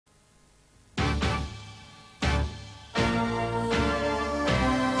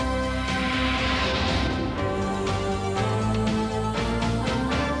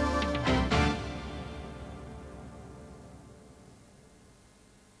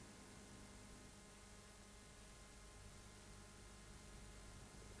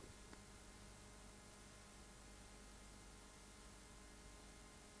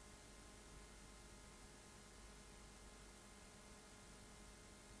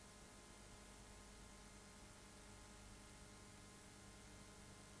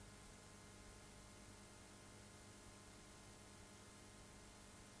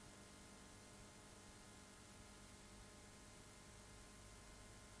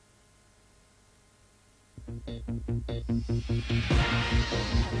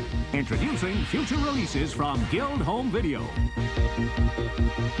Introducing future releases from Guild Home Video.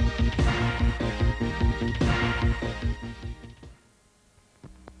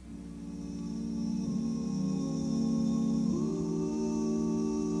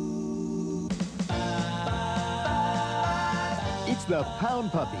 It's the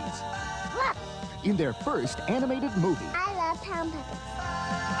Pound Puppies. Look! In their first animated movie. I love Pound Puppies.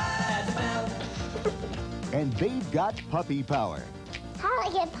 And they've got puppy power. How do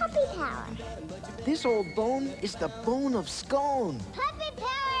I get puppy power? This old bone is the bone of scone. Puppy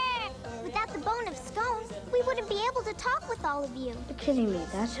power! Without the bone of scone, we wouldn't be able to talk with all of you. You're kidding me.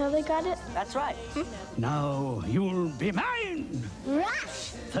 That's how they got it? That's right. Now you'll be mine.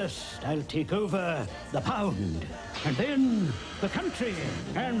 Rush! First, I'll take over the pound, and then the country,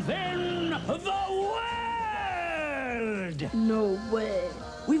 and then the world! No way.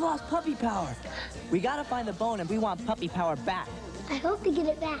 We've lost puppy power. We gotta find the bone, and we want puppy power back. I hope to get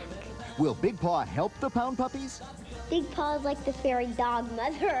it back. Will Big Paw help the Pound Puppies? Big Paw is like the fairy dog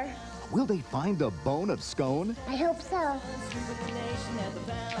mother. Will they find the bone of scone? I hope so.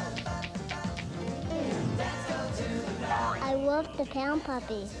 I love the Pound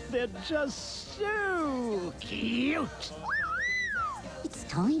Puppies. They're just so cute. It's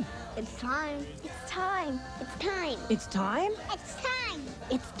time. It's time. It's time. It's time. It's time? It's time.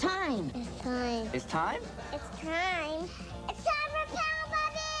 It's time. It's time. It's time? It's time. It's time for Pound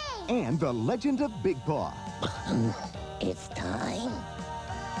Puppies! And the Legend of Big Paw. It's time.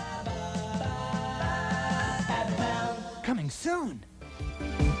 Coming soon.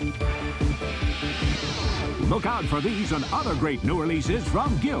 Look out for these and other great new releases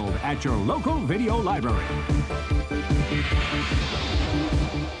from Guild at your local video library.